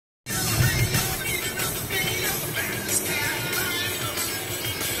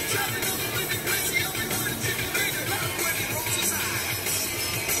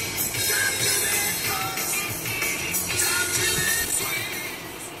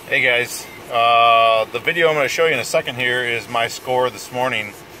Hey guys, the video I'm going to show you in a second here is my score this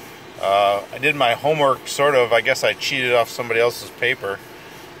morning. I did my homework, sort of. I guess I cheated off somebody else's paper.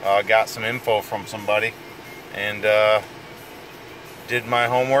 Got some info from somebody and did my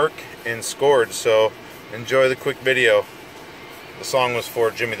homework and scored. So enjoy the quick video. The song was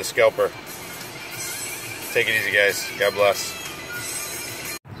for Jimmy the Scalper. Take it easy, guys. God bless.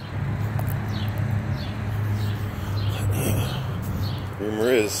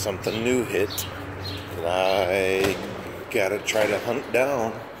 Rumor is something new hit that I gotta try to hunt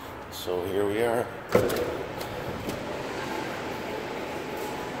down. So here we are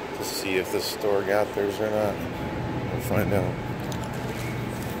to see if this store got theirs or not. We'll find out.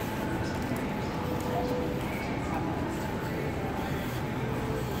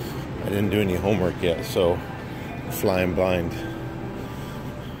 I didn't do any homework yet, so flying blind.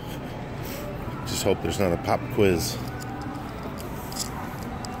 Just hope there's not a pop quiz.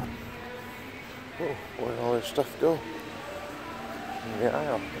 Oh, where'd all their stuff go? In the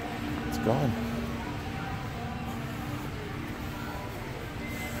aisle. It's gone.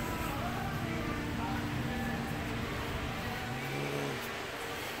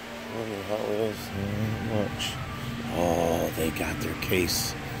 Hot Wheels, not much. Oh, they got their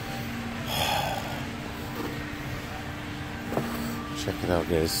case. Check it out,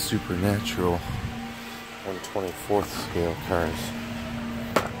 guys. Supernatural 1/24th scale cars.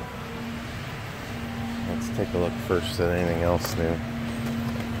 Let's take a look first at anything else new.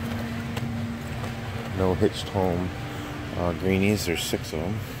 No hitched home. Greenies, there's 6 of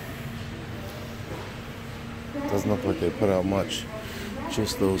them. Doesn't look like they put out much.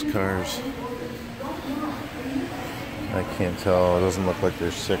 Just those cars. I can't tell. It doesn't look like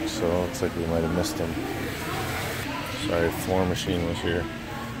there's 6, so it looks like we might have missed them. Sorry, Floor Machine was here.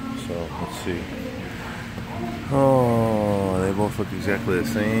 So let's see. Oh, they both look exactly the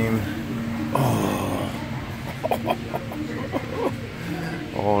same. Oh.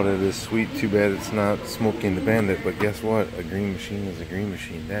 Oh, that is sweet. Too bad it's not Smokey and the Bandit, but guess what? A green machine is a green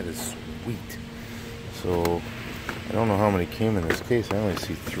machine. That is sweet. So, I don't know how many came in this case. I only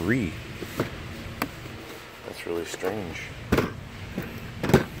see 3. That's really strange.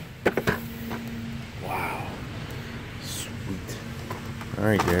 Wow. Sweet.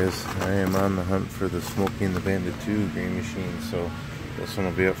 Alright guys, I am on the hunt for the Smokey and the Bandit 2 green machine, so this one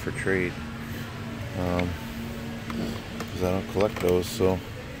will be up for trade. Because I don't collect those, so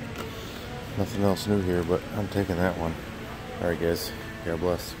nothing else new here, but I'm taking that one. Alright guys, God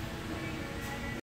bless.